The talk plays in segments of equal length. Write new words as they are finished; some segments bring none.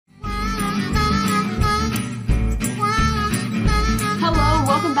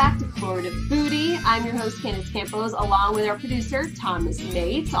Florida Foodie. I'm your host, Candace Campos, along with our producer, Thomas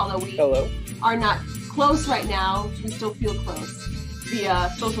Nates. Although we are not close right now, we still feel close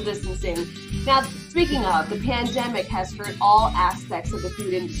via social distancing. Now, speaking of, the pandemic has hurt all aspects of the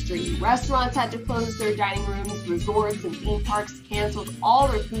food industry. Restaurants had to close their dining rooms, resorts and theme parks canceled all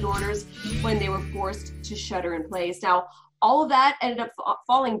their food orders when they were forced to shutter in place. Now, all of that ended up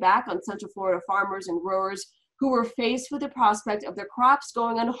falling back on Central Florida farmers and growers who were faced with the prospect of their crops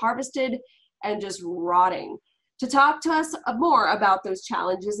going unharvested and just rotting. To talk to us more about those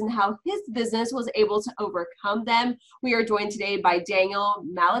challenges and how his business was able to overcome them, we are joined today by Daniel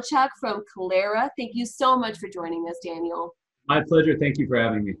Malachuk from Kalera. Thank you so much for joining us, Daniel. My pleasure. Thank you for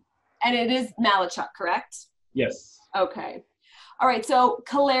having me. And it is Malachuk, correct? Yes. Okay. All right. So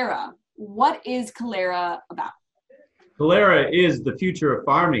Kalera, what is Kalera about? Kalera is the future of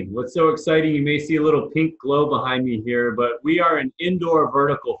farming. What's so exciting, you may see a little pink glow behind me here, but we are an indoor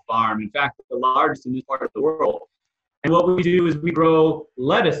vertical farm. In fact, the largest in this part of the world. And what we do is we grow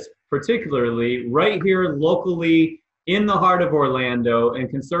lettuce, particularly right here locally in the heart of Orlando, and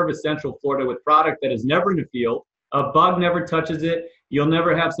can service Central Florida with product that is never in the field. A bug never touches it. You'll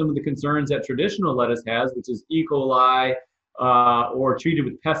never have some of the concerns that traditional lettuce has, which is E. coli or treated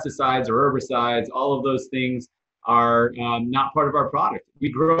with pesticides or herbicides. All of those things are not part of our product. We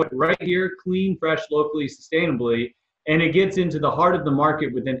grow it right here, clean, fresh, locally, sustainably, and it gets into the heart of the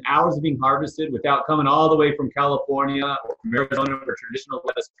market within hours of being harvested without coming all the way from California or from Arizona where traditional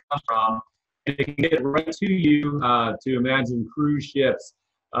lettuce comes from. And it can get right to you to imagine cruise ships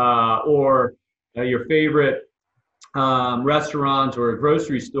or your favorite restaurant or a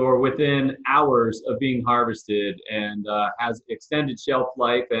grocery store within hours of being harvested, and has extended shelf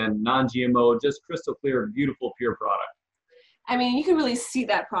life and non-GMO, just crystal clear, beautiful, pure product. I mean, you can really see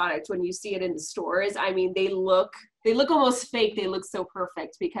that product when you see it in the stores. I mean, they look almost fake. They look so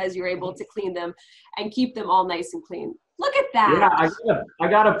perfect because you're able to clean them and keep them all nice and clean. Look at that. Yeah, I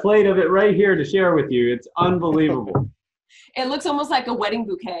got a plate of it right here to share with you. It's unbelievable. It looks almost like a wedding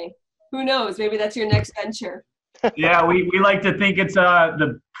bouquet. Who knows? Maybe that's your next venture. Yeah, we like to think it's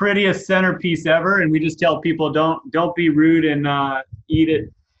the prettiest centerpiece ever, and we just tell people don't be rude and eat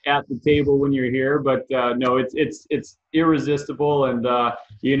it at the table when you're here. But no, it's irresistible, and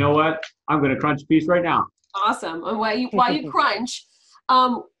you know what? I'm going to crunch a piece right now. Awesome. And while you crunch,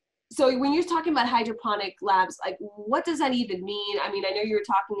 so when you're talking about hydroponic labs, like what does that even mean? I mean, I know we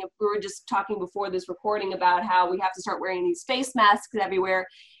were just talking before this recording about how we have to start wearing these face masks everywhere,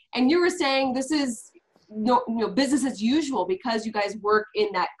 and you were saying this is business as usual because you guys work in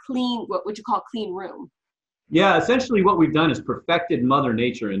that clean, what you call clean room. Yeah, essentially what we've done is perfected Mother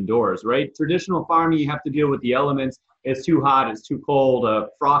Nature indoors, right? Traditional farming, you have to deal with the elements. It's too hot, it's too cold,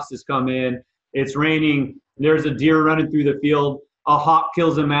 frost has come in, it's raining, there's a deer running through the field, a hawk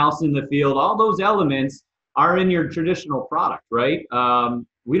kills a mouse in the field. All those elements are in your traditional product, right?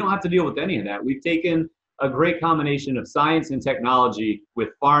 We don't have to deal with any of that. We've taken a great combination of science and technology with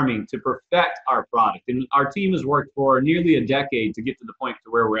farming to perfect our product. And our team has worked for nearly a decade to get to the point to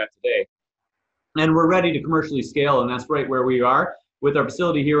where we're at today. And we're ready to commercially scale, and that's right where we are with our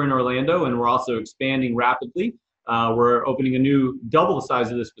facility here in Orlando, and we're also expanding rapidly. We're opening a new double the size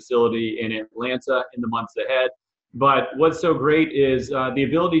of this facility in Atlanta in the months ahead. But what's so great is the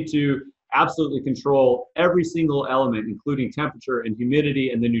ability to absolutely control every single element, including temperature and humidity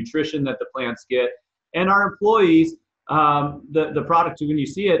and the nutrition that the plants get. And our employees, the product, when you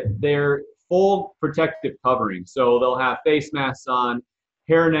see it, they're full protective covering. So they'll have face masks on,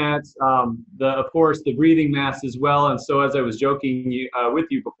 hair nets, of course, the breathing masks as well. And so as I was joking with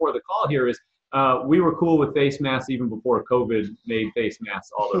you before the call here is, we were cool with face masks even before COVID made face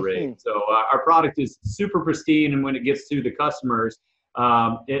masks all the rage. So our product is super pristine, and when it gets to the customers,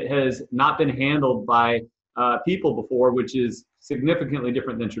 it has not been handled by people before, which is significantly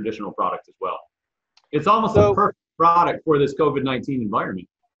different than traditional products as well. It's almost a perfect product for this COVID-19 environment.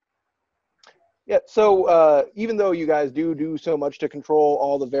 Yeah, so even though you guys do so much to control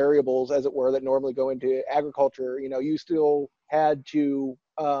all the variables, as it were, that normally go into agriculture, you still had to,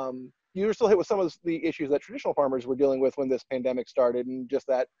 you were still hit with some of the issues that traditional farmers were dealing with when this pandemic started, and just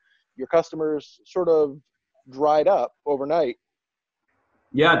that your customers sort of dried up overnight.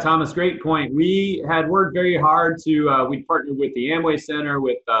 Yeah, Thomas, great point. We had worked very hard to, we partnered with the Amway Center,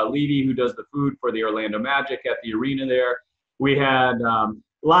 with Levy, who does the food for the Orlando Magic at the arena there. We had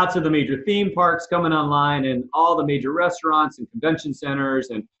lots of the major theme parks coming online, and all the major restaurants and convention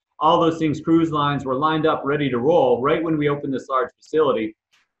centers and all those things, cruise lines were lined up ready to roll right when we opened this large facility.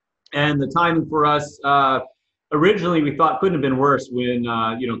 And the timing for us, originally we thought couldn't have been worse when,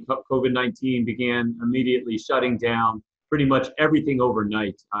 COVID-19 began immediately shutting down pretty much everything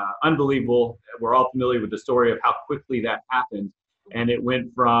overnight. Unbelievable. We're all familiar with the story of how quickly that happened. And it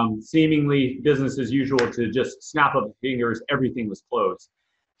went from seemingly business as usual to just snap of the fingers, everything was closed.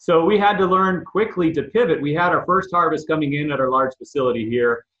 So we had to learn quickly to pivot. We had our first harvest coming in at our large facility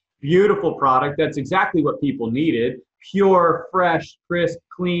here. Beautiful product. That's exactly what people needed. Pure, fresh, crisp,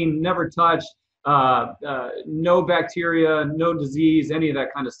 clean, never touched, no bacteria, no disease, any of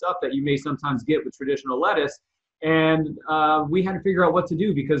that kind of stuff that you may sometimes get with traditional lettuce. And we had to figure out what to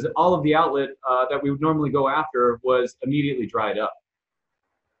do because all of the outlet that we would normally go after was immediately dried up.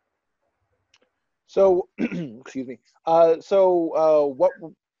 So, excuse me.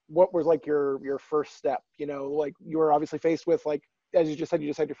 What was like your first step? You know, like you were obviously faced with, like, as you just said, you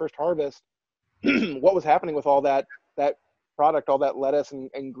just had your first harvest. What was happening with all that product, all that lettuce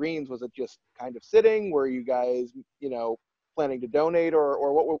and greens? Was it just kind of sitting? Were you guys, you know, planning to donate,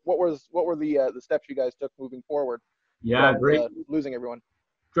 or what were the steps you guys took moving forward? Yeah, from, great. Losing everyone.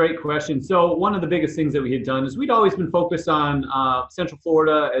 Great question. So one of the biggest things that we had done is we'd always been focused on Central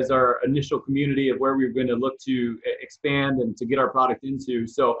Florida as our initial community of where we were going to look to expand and to get our product into.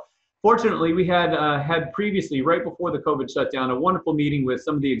 So fortunately, we had had previously, right before the COVID shutdown, a wonderful meeting with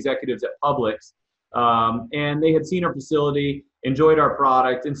some of the executives at Publix. And they had seen our facility, enjoyed our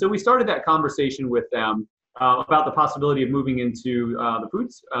product. And so we started that conversation with them about the possibility of moving into the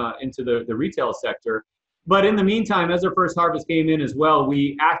foods, into the retail sector. But in the meantime, as our first harvest came in as well,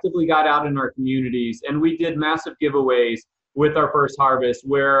 we actively got out in our communities and we did massive giveaways with our first harvest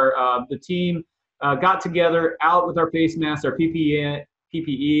where the team got together out with our face masks, our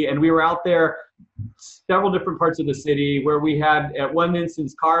PPE, and we were out there several different parts of the city where we had, at one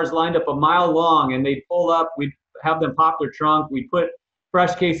instance, cars lined up a mile long and they'd pull up, we'd have them pop their trunk, we'd put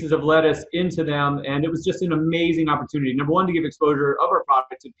fresh cases of lettuce into them, and it was just an amazing opportunity. Number one, to give exposure of our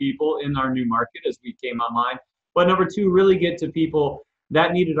product to people in our new market as we came online, but number two, really get to people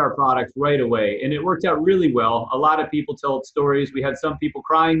that needed our product right away, and it worked out really well. A lot of people told stories. We had some people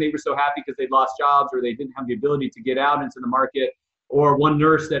crying. They were so happy because they'd lost jobs or they didn't have the ability to get out into the market, or one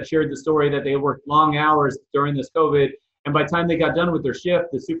nurse that shared the story that they worked long hours during this COVID, and by the time they got done with their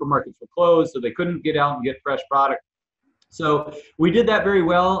shift, the supermarkets were closed, so they couldn't get out and get fresh product. So we did that very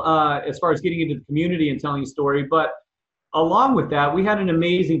well as far as getting into the community and telling a story. But along with that, we had an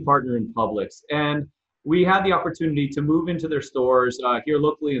amazing partner in Publix. And we had the opportunity to move into their stores here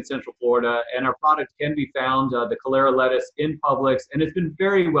locally in Central Florida. And our product can be found, the Kalera lettuce, in Publix. And it's been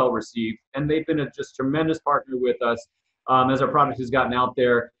very well received. And they've been a just tremendous partner with us as our product has gotten out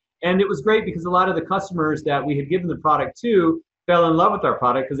there. And it was great because a lot of the customers that we had given the product to fell in love with our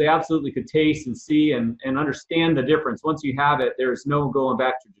product because they absolutely could taste and see and understand the difference. Once you have it, there's no going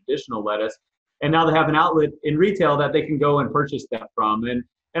back to traditional lettuce. And now they have an outlet in retail that they can go and purchase that from. And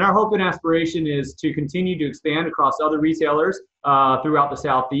our hope and aspiration is to continue to expand across other retailers throughout the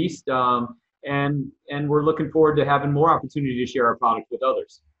Southeast. And we're looking forward to having more opportunity to share our product with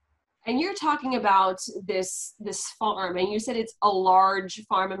others. And you're talking about this farm, and you said it's a large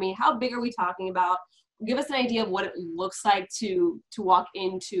farm. I mean, how big are we talking about? Give us an idea of what it looks like to walk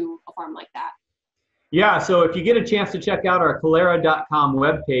into a farm like that. Yeah, so if you get a chance to check out our Kalera.com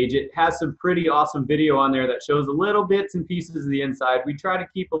webpage, it has some pretty awesome video on there that shows a little bits and pieces of the inside. We try to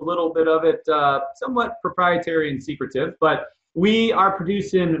keep a little bit of it somewhat proprietary and secretive, but we are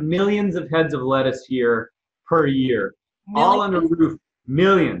producing millions of heads of lettuce here per year, all under roof,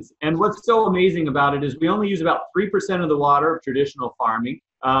 millions. And what's so amazing about it is we only use about 3% of the water of traditional farming.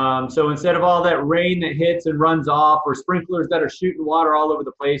 So instead of all that rain that hits and runs off or sprinklers that are shooting water all over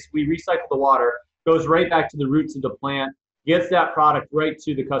the place, we recycle the water, goes right back to the roots of the plant, gets that product right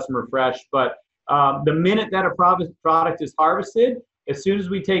to the customer fresh. But the minute that a product is harvested, as soon as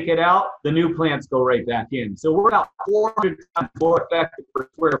we take it out, the new plants go right back in. So we're about 400 times more effective per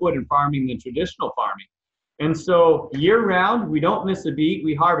square foot in farming than traditional farming. And so year round, we don't miss a beat.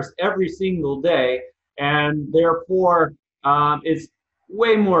 We harvest every single day, and therefore it's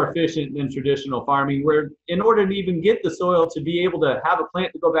way more efficient than traditional farming, where in order to even get the soil to be able to have a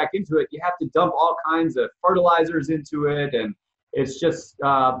plant to go back into it, you have to dump all kinds of fertilizers into it. And it's just,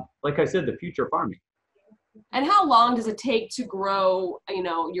 like I said, the future of farming. And how long does it take to grow,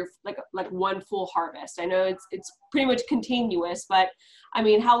 your like one full harvest? I know it's pretty much continuous, but I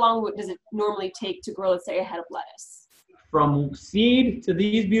mean, how long does it normally take to grow, let's say, a head of lettuce? From seed to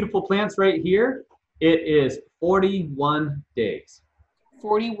these beautiful plants right here, it is 41 days.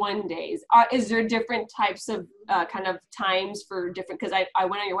 41 days. Is there different types of kind of times for different, because I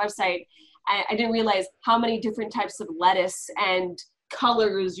went on your website and I didn't realize how many different types of lettuce and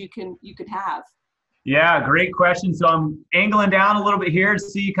colors you could have. Yeah, great question. So I'm angling down a little bit here to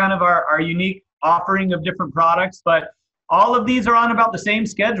see kind of our unique offering of different products, but All of these are on about the same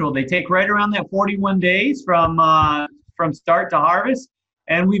schedule. They take right around that 41 days from start to harvest.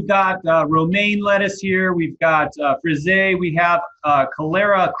 And we've got romaine lettuce here. We've got frisee. We have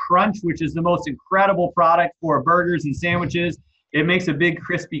Kalera Crunch, which is the most incredible product for burgers and sandwiches. It makes a big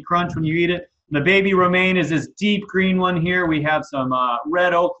crispy crunch when you eat it. The baby romaine is this deep green one here. We have some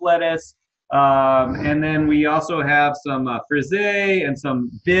red oak lettuce. And then we also have some frisee and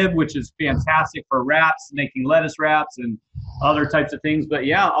some bib, which is fantastic for wraps, making lettuce wraps and other types of things. But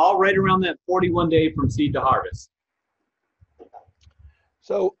yeah, all right around that 41 day from seed to harvest.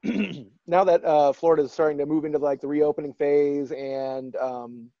 So now that Florida is starting to move into like the reopening phase, and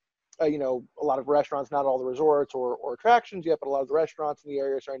you know, a lot of restaurants, not all the resorts or attractions yet, but a lot of the restaurants in the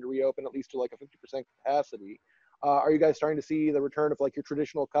area are starting to reopen at least to like a 50% capacity. Are you guys starting to see the return of like your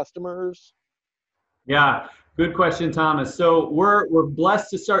traditional customers? Yeah, good question, Thomas. So we're blessed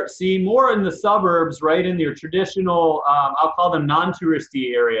to start seeing more in the suburbs, right, in your traditional, I'll call them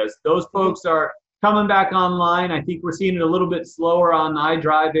non-touristy areas. Those folks are coming back online. I think we're seeing it a little bit slower on the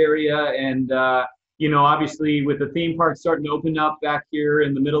iDrive area, and you know, obviously with the theme park starting to open up back here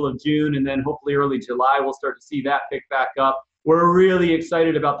in the middle of June, and then hopefully early July, we'll start to see that pick back up. We're really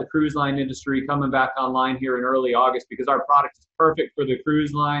excited about the cruise line industry coming back online here in early August, because our product is perfect for the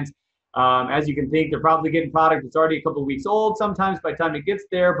cruise lines. As you can think, they're probably getting product that's already a couple of weeks old sometimes by the time it gets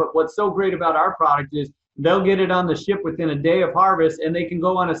there. But what's so great about our product is they'll get it on the ship within a day of harvest, and they can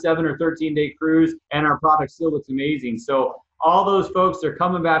go on a 7 or 13-day cruise, and our product still looks amazing. So all those folks are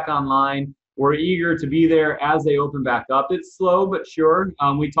coming back online. We're eager to be there as they open back up. It's slow but sure.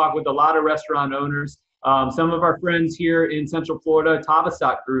 We talk with a lot of restaurant owners. Some of our friends here in Central Florida,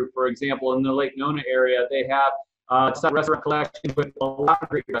 Tavistock Group, for example, in the Lake Nona area, they have restaurant collection with a lot of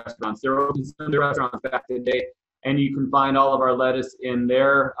great restaurants. They're open some of the restaurants back today, and you can find all of our lettuce in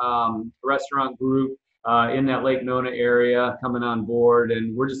their restaurant group in that Lake Nona area coming on board.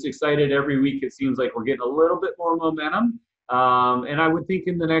 And we're just excited every week. It seems like we're getting a little bit more momentum. And I would think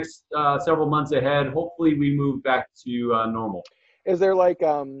in the next several months ahead, hopefully we move back to normal. Is there like,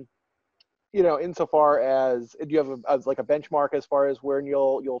 you know, insofar as, do you have like a benchmark as far as where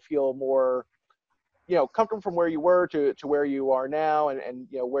you'll feel more, you know, comfortable from where you were to where you are now, and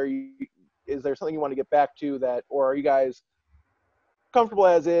you know, is there something you want to get back to that, or are you guys comfortable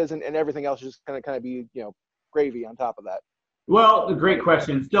as is, and everything else is just kind of be, you know, gravy on top of that? Well, a great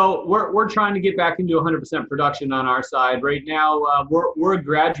question. So we're trying to get back into 100% production on our side right now. We're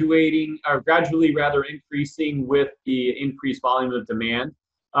gradually increasing with the increased volume of demand.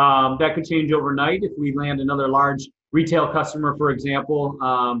 That could change overnight if we land another large retail customer, for example.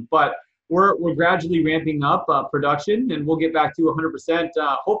 But we're gradually ramping up production, and we'll get back to 100%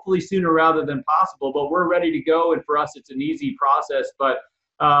 hopefully sooner rather than possible. But we're ready to go, and for us, it's an easy process. But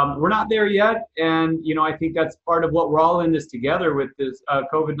we're not there yet, and you know, I think that's part of what we're all in this together with this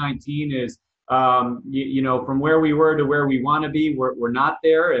COVID-19 is you know, from where we were to where we want to be, we're not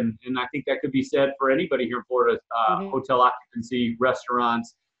there, and I think that could be said for anybody here in Florida, hotel occupancy,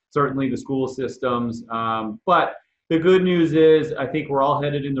 restaurants, certainly the school systems, but the good news is I think we're all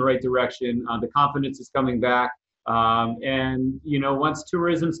headed in the right direction. The confidence is coming back. And, you know, once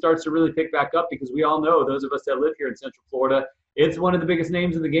tourism starts to really pick back up, because we all know, those of us that live here in Central Florida, it's one of the biggest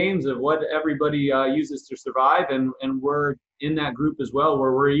names in the games of what everybody uses to survive. And we're in that group as well,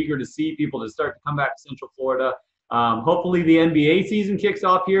 where we're eager to see people to start to come back to Central Florida. Hopefully the NBA season kicks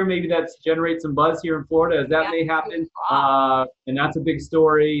off here. Maybe that's generates some buzz here in Florida, as that may happen. And that's a big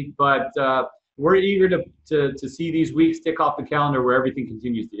story. But we're eager to see these weeks tick off the calendar where everything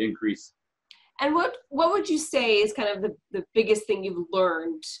continues to increase. And what would you say is kind of the biggest thing you've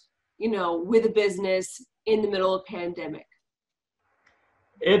learned, you know, with a business in the middle of pandemic?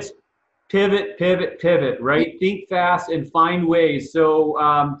 It's pivot, right? Think fast and find ways.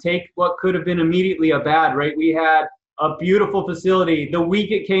 So take what could have been immediately a bad, right? We had a beautiful facility. The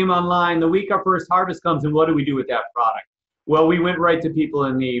week it came online, the week our first harvest comes, and what do we do with that product? Well, we went right to people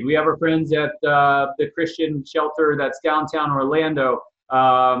in need. We have our friends at the Christian shelter that's downtown Orlando,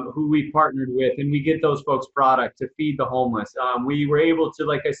 who we partnered with, and we get those folks product to feed the homeless. We were able to,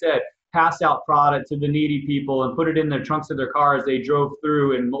 like I said, pass out product to the needy people and put it in their trunks of their cars. They drove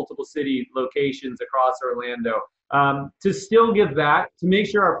through in multiple city locations across Orlando to still give back, to make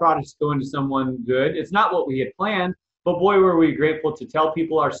sure our product's going to someone good. It's not what we had planned, but boy, were we grateful to tell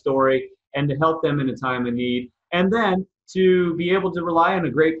people our story and to help them in a time of need. And then to be able to rely on a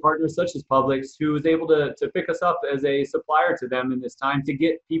great partner such as Publix, who is able to pick us up as a supplier to them in this time, to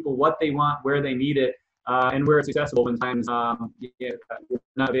get people what they want, where they need it, and where it's accessible when times not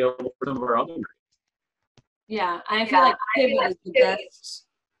available for some of our other ingredients. Yeah, and I feel like pivot is the best.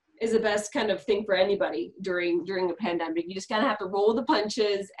 is the best kind of thing for anybody during a pandemic. You just kind of have to roll the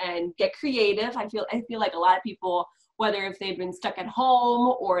punches and get creative. I feel like a lot of people, whether if they've been stuck at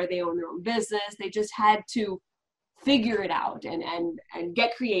home or they own their own business, they just had to figure it out and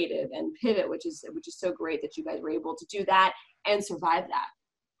get creative and pivot, which is so great that you guys were able to do that and survive that.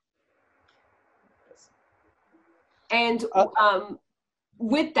 And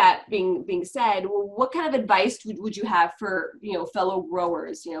with that being said, what kind of advice would you have for, fellow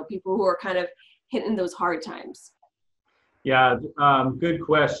growers, people who are kind of hitting those hard times? Yeah, good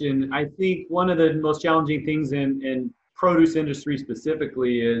question. I think one of the most challenging things in produce industry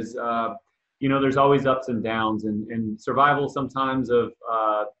specifically is, there's always ups and downs and survival sometimes of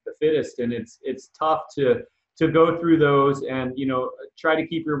the fittest. And it's tough to go through those and, try to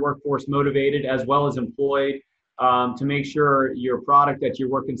keep your workforce motivated as well as employed, to make sure your product that you're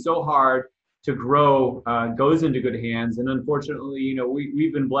working so hard to grow goes into good hands. And unfortunately,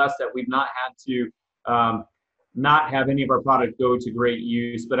 we've been blessed that we've not had to not have any of our product go to great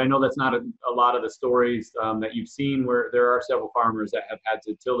use. But I know that's not a lot of the stories that you've seen, where there are several farmers that have had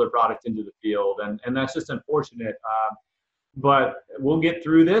to till their product into the field. And that's just unfortunate. But we'll get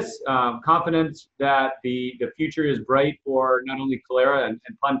through this, confident that the future is bright for not only Kalera and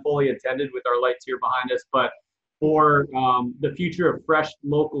pun fully intended with our lights here behind us, but for the future of fresh,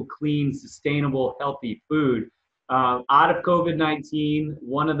 local, clean, sustainable, healthy food. Out of COVID-19,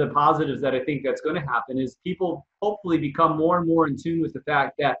 one of the positives that I think that's going to happen is people hopefully become more and more in tune with the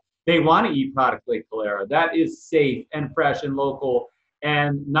fact that they want to eat product like Kalera that is safe and fresh and local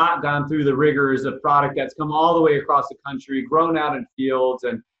and not gone through the rigors of product that's come all the way across the country, grown out in fields,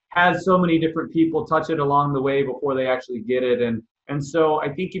 and has so many different people touch it along the way before they actually get it. And so I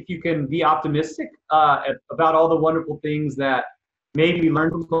think if you can be optimistic about all the wonderful things that maybe learn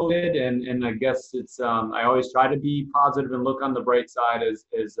from COVID, and I guess it's I always try to be positive and look on the bright side as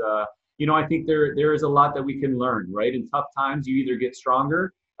I think there is a lot that we can learn, right? In tough times, you either get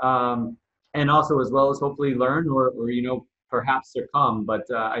stronger and also as well as hopefully learn or perhaps succumb. But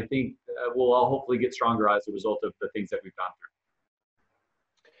I think we'll all hopefully get stronger as a result of the things that we've gone through.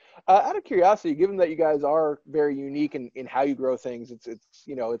 Out of curiosity, given that you guys are very unique in how you grow things,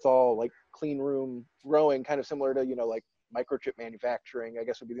 it's all like clean room growing, kind of similar to like microchip manufacturing, I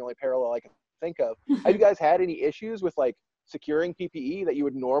guess would be the only parallel I can think of. Have you guys had any issues with like securing PPE that you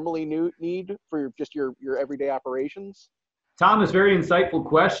would normally need for just your everyday operations? Thomas, very insightful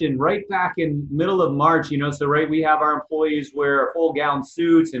question. Right back in middle of March, we have our employees wear full gown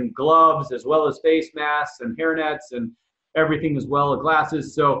suits and gloves, as well as face masks and hairnets and everything as well,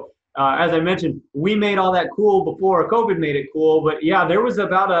 glasses. So as I mentioned, we made all that cool before COVID made it cool. But yeah, there was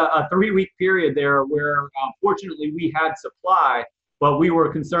about a 3-week period there where fortunately we had supply, but we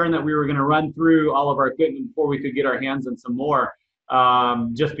were concerned that we were going to run through all of our equipment before we could get our hands on some more,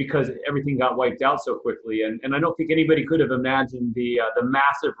 just because everything got wiped out so quickly. And I don't think anybody could have imagined the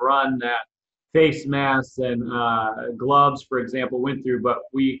massive run that face masks and gloves, for example, went through. But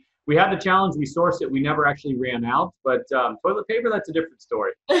we had the challenge, we sourced it, we never actually ran out. But toilet paper, that's a different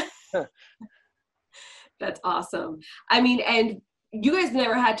story. That's awesome. I mean, and you guys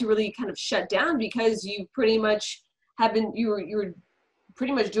never had to really kind of shut down because you pretty much you were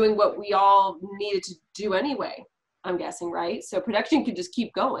pretty much doing what we all needed to do anyway, I'm guessing, right? So production could just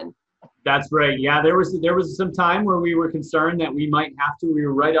keep going. That's right. Yeah, there was some time where we were concerned that we might have to. We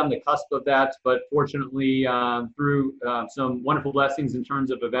were right on the cusp of that, but fortunately, through some wonderful blessings in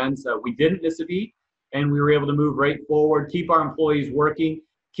terms of events, we didn't miss a beat, and we were able to move right forward, keep our employees working,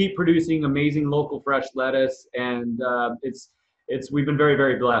 keep producing amazing local fresh lettuce, and we've been very,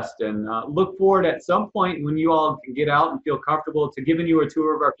 very blessed. And look forward at some point when you all can get out and feel comfortable to giving you a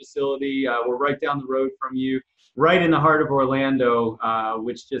tour of our facility. We're right down the road from you, right in the heart of Orlando,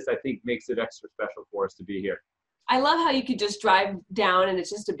 which just I think makes it extra special for us to be here. I love how you could just drive down and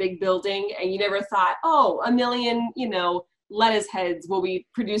it's just a big building, and you never thought, 1 million, lettuce heads will be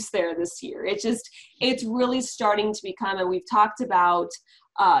produced there this year. It's really starting to become, and we've talked about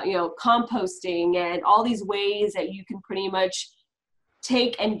composting and all these ways that you can pretty much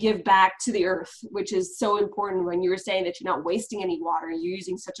take and give back to the earth, which is so important when you were saying that you're not wasting any water. You're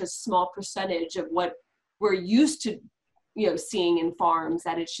using such a small percentage of what we're used to, seeing in farms,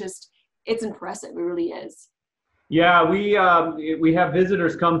 that it's impressive. It really is. Yeah, we have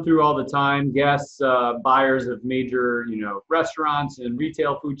visitors come through all the time, guests, buyers of major, restaurants and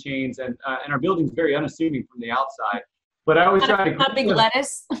retail food chains, and our building's very unassuming from the outside. But I always try to not big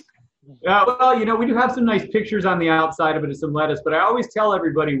lettuce. Well, we do have some nice pictures on the outside of it of some lettuce, but I always tell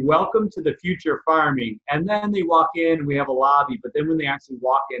everybody, welcome to the future of farming. And then they walk in and we have a lobby, but then when they actually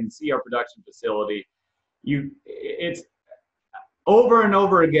walk in and see our production facility, over and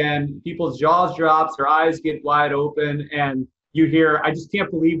over again, people's jaws drops, their eyes get wide open, and you hear, I just can't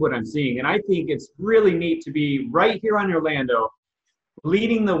believe what I'm seeing. And I think it's really neat to be right here on Orlando,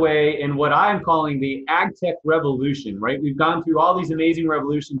 leading the way in what I'm calling the ag tech revolution, right? We've gone through all these amazing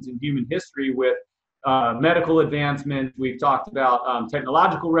revolutions in human history with medical advancements. We've talked about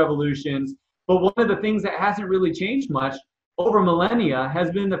technological revolutions. But one of the things that hasn't really changed much over millennia has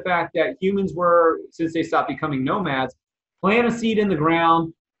been the fact that humans were, since they stopped becoming nomads, plant a seed in the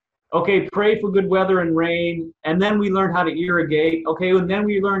ground, okay, pray for good weather and rain, and then we learned how to irrigate, okay, and then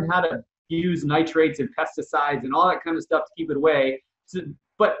we learned how to use nitrates and pesticides and all that kind of stuff to keep it away. So,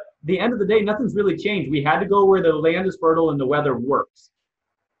 but at the end of the day, nothing's really changed. We had to go where the land is fertile and the weather works.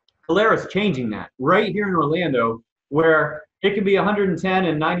 Kalera is changing that right here in Orlando, where it could be 110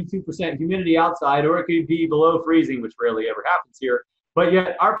 and 92% humidity outside, or it could be below freezing, which rarely ever happens here. But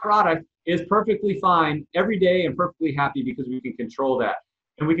yet our product is perfectly fine every day and perfectly happy because we can control that.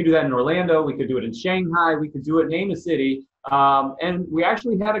 And we can do that in Orlando. We could do it in Shanghai. We could do it, name a city. And we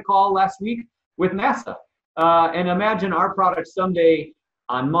actually had a call last week with NASA. And imagine our product someday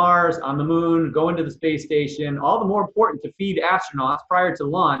on Mars, on the moon, going to the space station, all the more important to feed astronauts prior to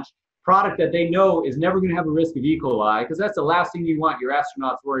launch, product that they know is never going to have a risk of E. coli, because that's the last thing you want your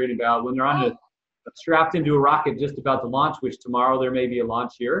astronauts worried about when they're on strapped into a rocket just about to launch, which tomorrow there may be a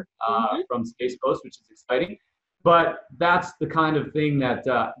launch here from Space Coast, which is exciting. But that's the kind of thing that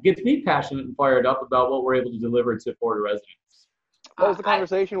gets me passionate and fired up about what we're able to deliver to Florida residents. What was the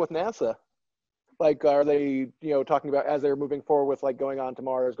conversation with NASA? Like, are they, talking about as they're moving forward with like going on to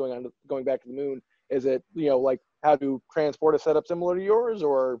Mars, going back to the moon? Is it, like how to transport a setup similar to yours,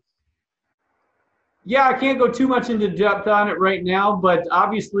 or? Yeah, I can't go too much into depth on it right now, but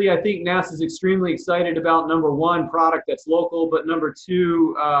obviously I think NASA is extremely excited about, number one, product that's local, but number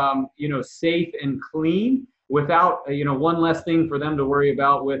two, safe and clean, without one less thing for them to worry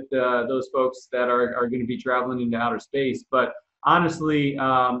about with those folks that are going to be traveling into outer space. But honestly,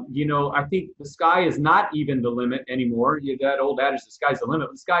 I think the sky is not even the limit anymore. That old adage, the sky's the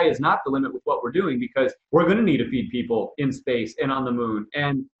limit. The sky is not the limit with what we're doing, because we're going to need to feed people in space and on the moon.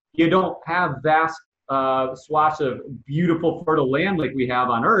 And you don't have vast swaths of beautiful, fertile land like we have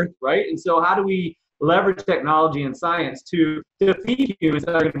on Earth, right? And so how do we leverage technology and science to feed humans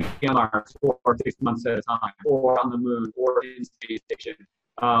that are going to be on Mars for 6 months at a time, or on the moon, or in space station?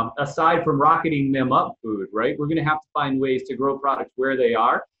 Aside from rocketing them up food, right? We're going to have to find ways to grow products where they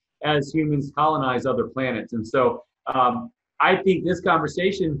are as humans colonize other planets. And so I think this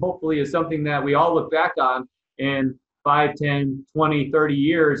conversation hopefully is something that we all look back on in 5, 10, 20, 30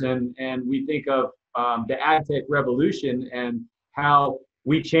 years, and we think of the ag tech revolution and how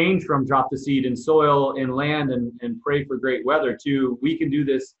we change from drop the seed in soil, in land, and pray for great weather to we can do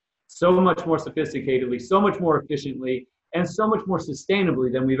this so much more sophisticatedly, so much more efficiently, and so much more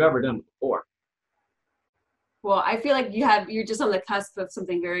sustainably than we've ever done before. Well, I feel like you're just on the cusp of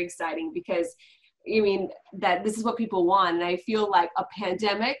something very exciting, because that this is what people want. And I feel like a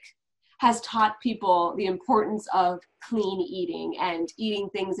pandemic has taught people the importance of clean eating and eating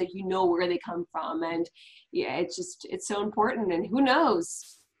things that where they come from. And yeah, it's so important. And who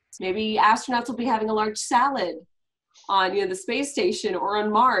knows, maybe astronauts will be having a large salad on the space station or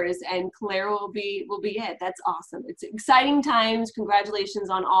on Mars, and Kalera will be it. That's awesome. It's exciting times.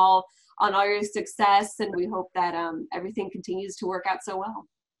 Congratulations on all your success, and we hope that everything continues to work out so well.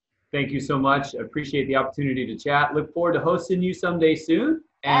 Thank you so much. I appreciate the opportunity to chat. Look forward to hosting you someday soon.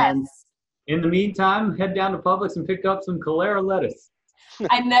 And yes. In the meantime, head down to Publix and pick up some Kalera lettuce.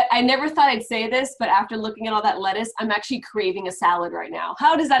 I never thought I'd say this, but after looking at all that lettuce, I'm actually craving a salad right now.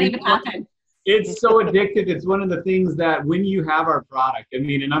 How does that even happen? It's so addictive. It's one of the things that when you have our product,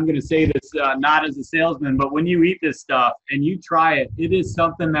 and I'm going to say this not as a salesman, but when you eat this stuff and you try it, it is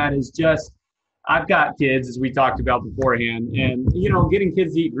something that is just, I've got kids, as we talked about beforehand, and, getting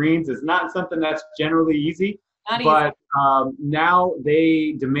kids to eat greens is not something that's generally easy. But now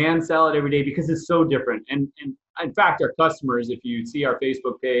they demand salad every day because it's so different. And in fact, our customers, if you see our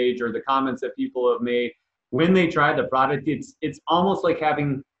Facebook page or the comments that people have made, when they try the product, it's almost like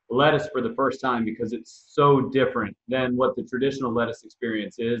having lettuce for the first time, because it's so different than what the traditional lettuce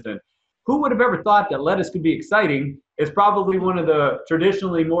experience is. And who would have ever thought that lettuce could be exciting? It's probably one of the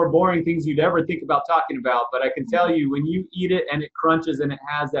traditionally more boring things you'd ever think about talking about. But I can tell you, when you eat it and it crunches and it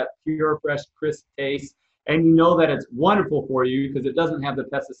has that pure, fresh, crisp taste, and you know that it's wonderful for you because it doesn't have the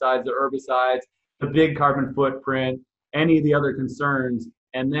pesticides, the herbicides, the big carbon footprint, any of the other concerns,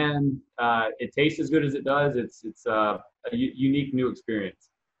 and then it tastes as good as it does. It's a unique new experience.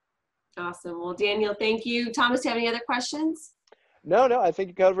 Awesome. Well, Daniel, thank you. Thomas, do you have any other questions? No, I think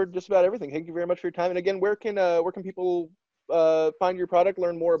you covered just about everything. Thank you very much for your time. And again, where can people find your product,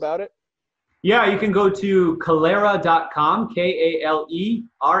 learn more about it? Yeah, you can go to kalera.com,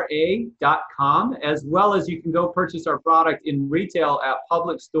 Kalera.com, as well as you can go purchase our product in retail at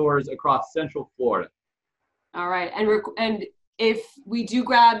public stores across Central Florida. All right, and if we do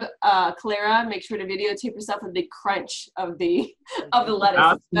grab Kalera, make sure to videotape yourself with the crunch of the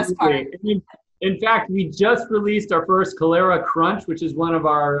lettuce. That's part. In fact, we just released our first Kalera Crunch, which is one of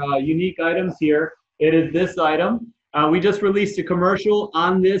our unique items here. It is this item. We just released a commercial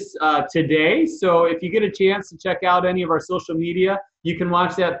on this today. So if you get a chance to check out any of our social media, you can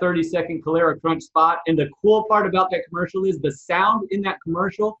watch that 30-second Kalera Crunch spot. And the cool part about that commercial is the sound in that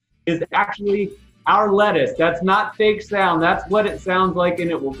commercial is actually our lettuce. That's not fake sound. That's what it sounds like, and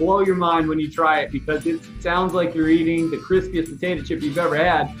it will blow your mind when you try it because it sounds like you're eating the crispiest potato chip you've ever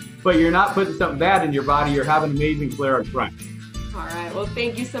had, but you're not putting something bad in your body. You're having amazing Kalera Crunch. All right. Well,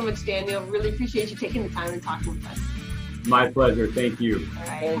 thank you so much, Daniel. Really appreciate you taking the time and talking with us. My pleasure. Thank you. All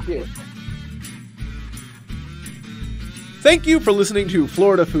right. Thank you. Thank you for listening to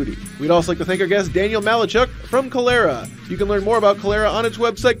Florida Foodie. We'd also like to thank our guest, Daniel Malachuk from Kalera. You can learn more about Kalera on its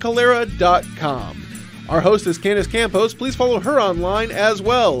website, Kalera.com. Our host is Candace Campos. Please follow her online as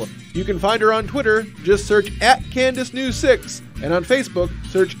well. You can find her on Twitter. Just search @CandaceNews6. And on Facebook,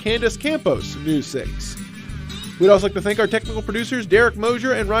 search Candace Campos News 6. We'd also like to thank our technical producers, Derek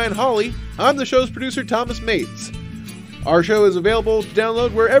Mosier and Ryan Hawley. I'm the show's producer, Thomas Mates. Our show is available to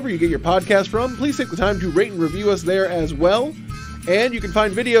download wherever you get your podcast from. Please take the time to rate and review us there as well. And you can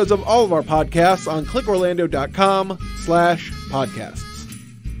find videos of all of our podcasts on clickorlando.com/podcast.